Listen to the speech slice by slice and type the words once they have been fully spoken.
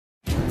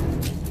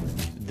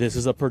This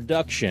is a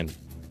production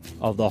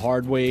of the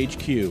Hardway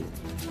HQ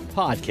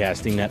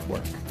Podcasting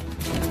Network.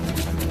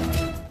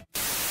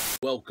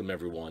 Welcome,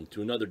 everyone,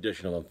 to another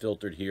edition of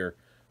Unfiltered here,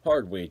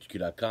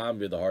 HardwayHQ.com,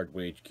 via the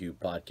Hardway HQ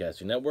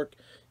Podcasting Network.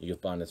 You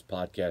can find this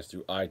podcast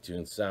through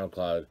iTunes,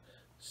 SoundCloud,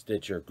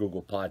 Stitcher,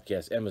 Google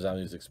Podcasts, Amazon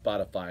Music,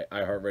 Spotify,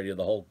 iHeartRadio,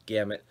 the whole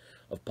gamut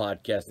of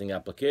podcasting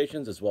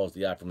applications, as well as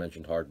the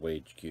aforementioned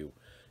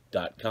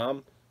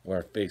HardwayHQ.com. We're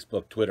on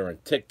Facebook, Twitter,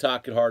 and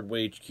TikTok at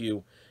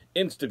HardwayHQ,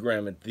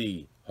 Instagram at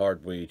the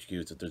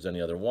HardwayHQ, if there's any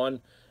other one.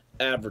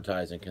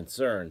 Advertising,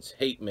 concerns,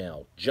 hate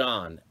mail,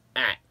 John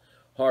at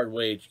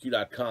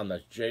HardwayHQ.com.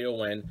 That's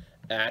Jon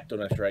at, don't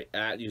have to write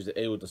at, use the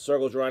A with the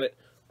circles around it.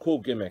 Cool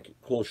gimmick,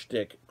 cool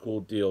shtick,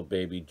 cool deal,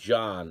 baby.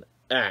 John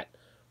at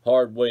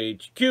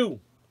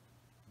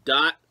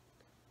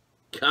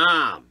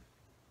HardwayHQ.com.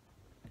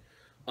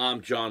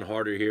 I'm Jon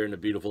Harder here in the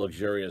beautiful,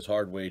 luxurious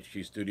Hardway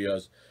HQ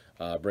studios,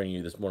 bringing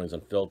you this morning's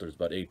Unfiltered. It's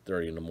about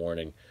 8:30 in the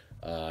morning.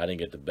 I didn't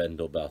get to bed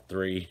until about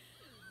 3.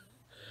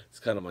 It's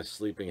kind of my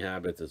sleeping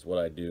habits. It's what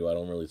I do. I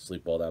don't really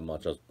sleep all that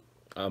much.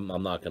 I'm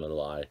not going to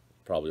lie.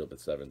 Probably up at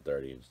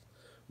 7:30 and just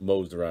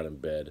mosed around in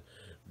bed.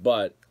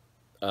 But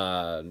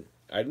I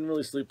didn't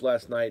really sleep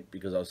last night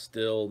because I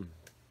still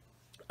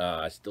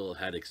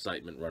had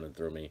excitement running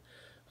through me.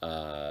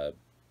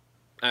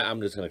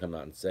 I'm just going to come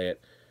out and say it.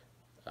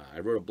 I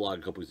wrote a blog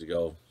a couple weeks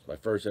ago. My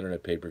first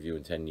internet pay-per-view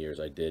in 10 years.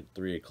 I did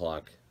 3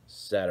 o'clock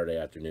Saturday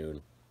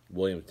afternoon,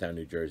 Williamstown,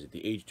 New Jersey, at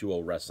the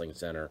H2O Wrestling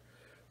Center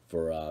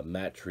for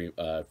Matt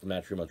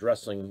Tremont's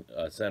Wrestling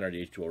Center,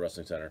 the H2O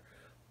Wrestling Center.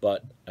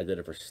 But I did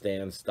it for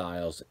Stan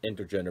Stylez,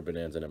 Intergender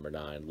Bonanza number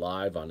 9,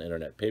 live on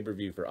internet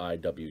pay-per-view for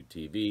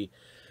IWTV.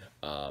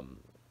 10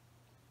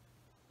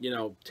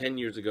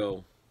 years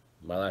ago,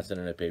 my last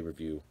internet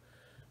pay-per-view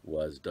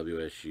was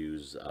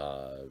WSU's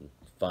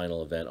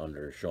final event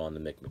under Sean the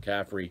Mick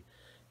McCaffrey,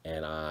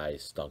 and I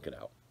stunk it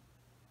out.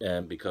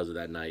 And because of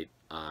that night,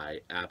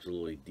 I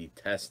absolutely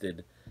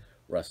detested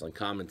wrestling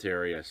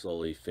commentary. I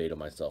slowly faded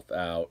myself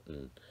out,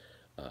 and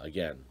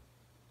again,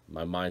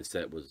 my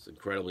mindset was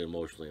incredibly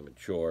emotionally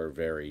immature,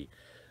 very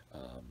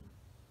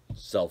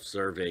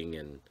self-serving,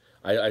 and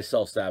I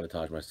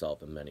self-sabotaged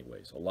myself in many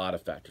ways. A lot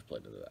of factors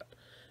played into that.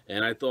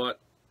 And I thought,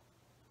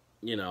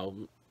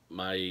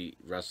 my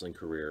wrestling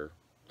career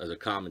as a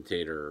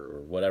commentator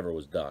or whatever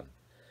was done.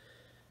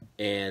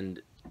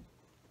 And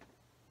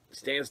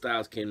Stan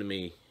Stylez came to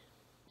me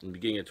in the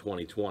beginning of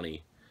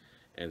 2020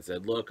 and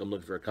said, look, I'm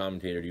looking for a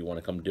commentator. Do you want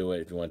to come do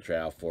it? If you want to try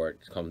out for it,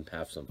 come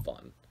have some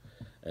fun.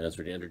 And that's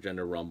for the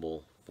Intergender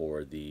Rumble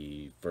for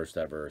the first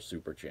ever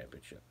Super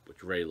Championship, which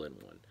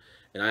Raylan won.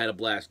 And I had a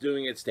blast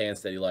doing it. Stan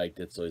said he liked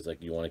it, so he's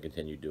like, you want to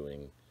continue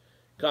doing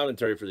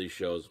commentary for these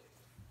shows?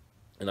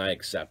 And I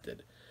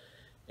accepted.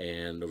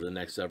 And over the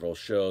next several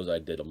shows, I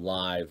did them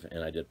live,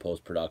 and I did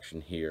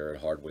post-production here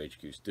at Hardway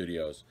HQ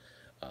Studios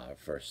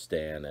for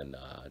Stan and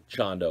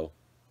Chondo,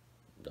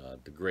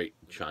 the great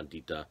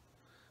Chandita,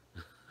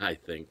 I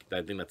think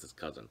that's his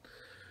cousin.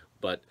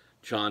 But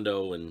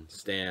Chondo and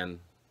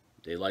Stan,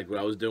 they liked what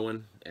I was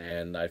doing,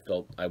 and I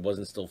felt I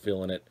wasn't still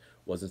feeling it,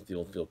 wasn't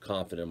still feel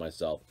confident in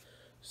myself.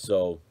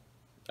 So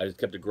I just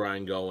kept the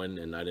grind going,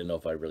 and I didn't know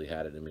if I really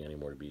had it in me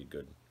anymore to be a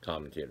good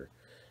commentator.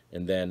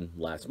 And then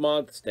last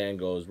month, Stan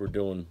goes, we're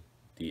doing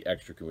the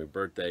extra community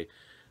birthday,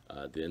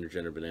 the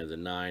Intergender Bonanza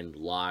 9,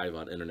 live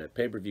on internet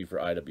pay-per-view for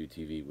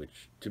IWTV,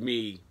 which, to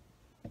me,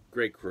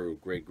 great crew,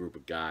 great group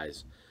of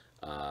guys,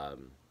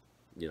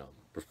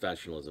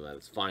 professionalism at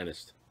its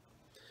finest.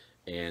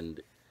 And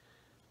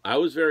I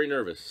was very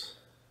nervous.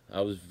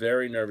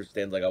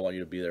 Stan's like, I want you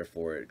to be there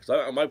for it.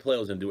 Because my plan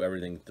was going to do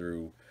everything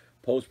through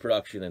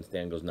post-production, and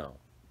Stan goes, no,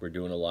 we're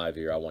doing it live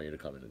here. I want you to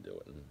come in and do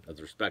it. And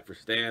as respect for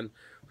Stan,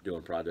 we're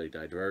doing Project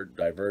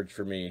Diverge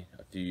for me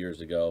a few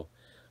years ago.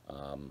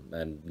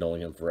 And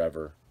knowing him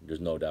forever, there's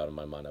no doubt in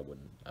my mind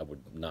I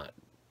would not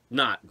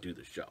do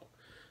the show.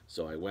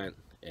 So I went,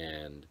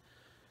 and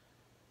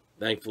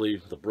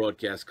thankfully the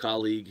broadcast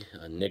colleague,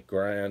 Nick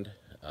Grand,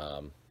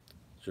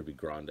 should be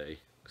Grande,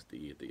 it's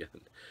the E at the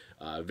end,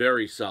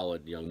 very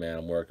solid young man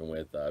I'm working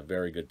with,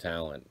 very good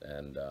talent,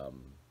 and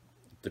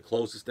the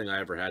closest thing I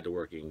ever had to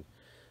working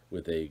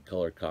with a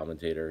color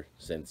commentator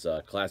since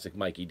classic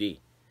Mikey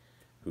D,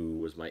 who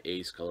was my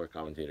ace color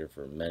commentator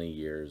for many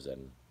years,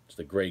 and just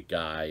a great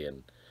guy.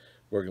 And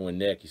working with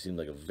Nick, he seemed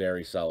like a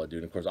very solid dude.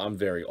 And of course, I'm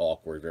very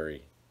awkward,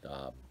 very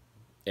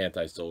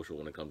antisocial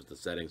when it comes to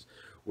settings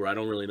where I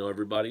don't really know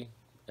everybody,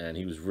 and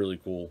he was really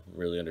cool,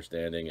 really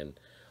understanding, and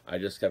I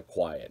just kept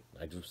quiet.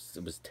 I just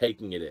was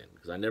taking it in,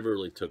 because I never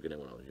really took it in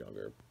when I was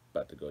younger,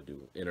 about to go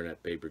do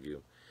internet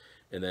pay-per-view.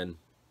 And then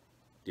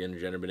the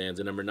Intergender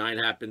Bonanza number 9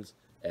 happens,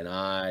 and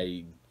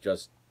I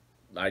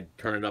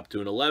turn it up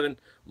to an 11,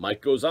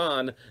 mic goes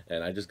on,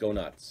 and I just go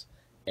nuts.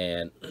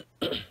 And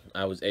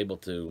I was able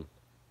to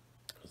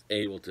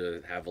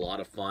have a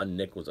lot of fun.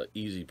 Nick was an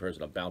easy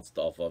person to bounce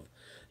off of.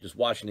 Just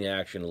watching the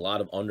action, a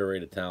lot of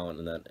underrated talent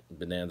in that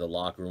Bonanza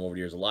locker room over the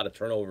years. A lot of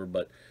turnover,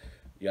 but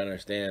you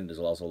understand there's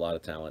also a lot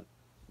of talent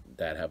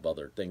that have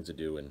other things to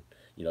do. And,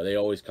 they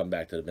always come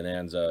back to the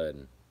Bonanza,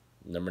 and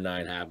Number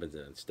 9 happens,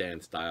 and Stan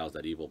Stylez,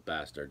 that evil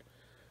bastard,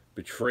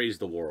 betrays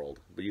the world.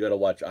 But you got to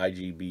watch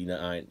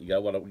IGB9. You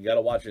got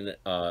to watch it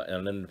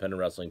on independent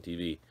wrestling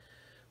TV.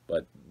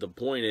 But the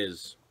point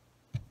is,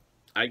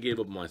 I gave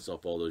up on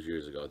myself all those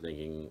years ago,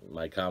 thinking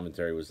my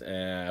commentary was,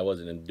 I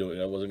wasn't going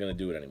to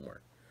do it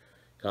anymore.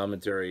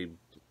 Commentary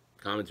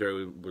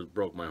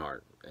broke my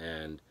heart,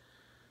 and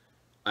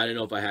I didn't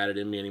know if I had it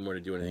in me anymore to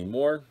do anything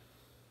more,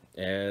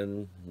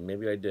 and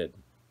maybe I did.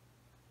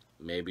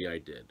 Maybe I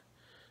did.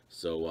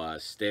 So,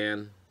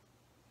 Stan,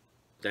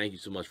 thank you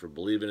so much for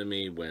believing in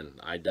me when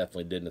I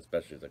definitely didn't,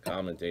 especially as a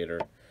commentator.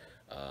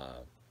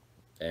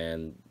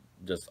 And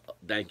just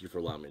thank you for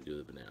allowing me to do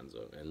the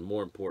Bonanza. And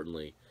more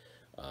importantly,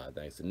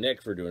 thanks to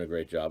Nick for doing a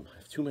great job. I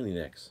have too many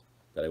Nicks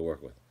that I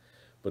work with.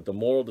 But the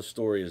moral of the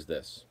story is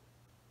this.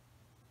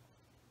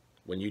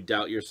 When you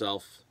doubt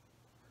yourself,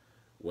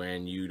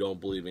 when you don't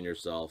believe in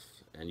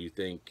yourself, and you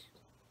think,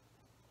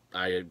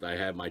 I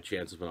had my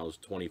chances when I was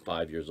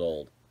 25 years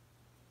old,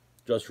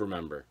 just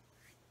remember,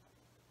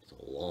 it's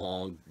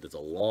a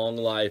long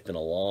life and a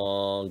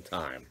long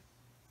time.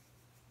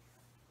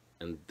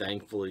 And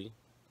thankfully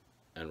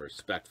and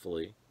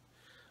respectfully,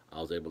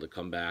 I was able to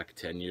come back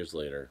 10 years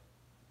later,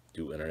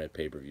 do internet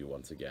pay-per-view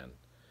once again.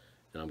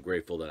 And I'm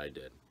grateful that I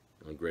did.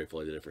 I'm grateful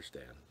I did it for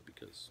Stan,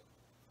 because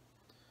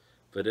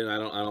if I didn't, I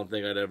don't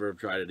think I'd ever have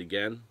tried it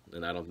again,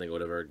 and I don't think I would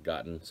have ever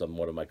gotten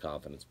somewhat of my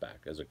confidence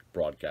back as a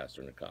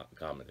broadcaster and a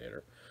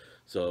commentator.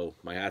 So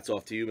my hat's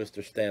off to you,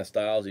 Mr. Stan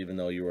Stylez, even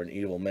though you were an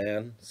evil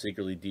man,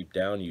 secretly deep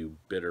down, you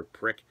bitter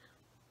prick.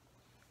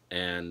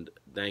 And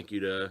thank you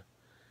to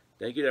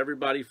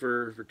everybody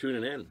for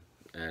tuning in.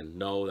 And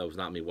no, that was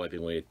not me wiping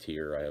away a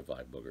tear. I have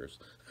eye boogers.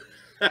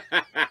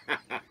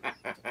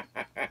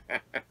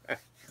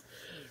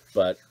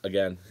 But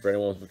again, for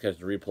anyone who wants to catch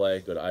the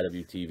replay, go to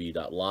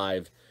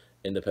iwtv.live,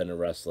 Independent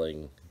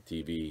Wrestling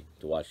TV,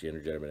 to watch the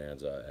Intergender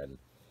Bonanza, and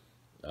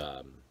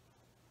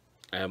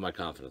I have my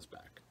confidence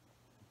back.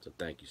 So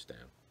thank you,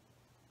 Stan.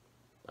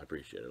 I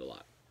appreciate it a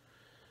lot.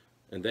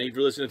 And thank you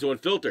for listening to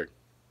Unfiltered.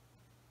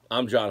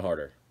 I'm Jon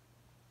Harder.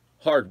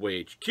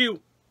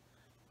 HardwayHQ.com.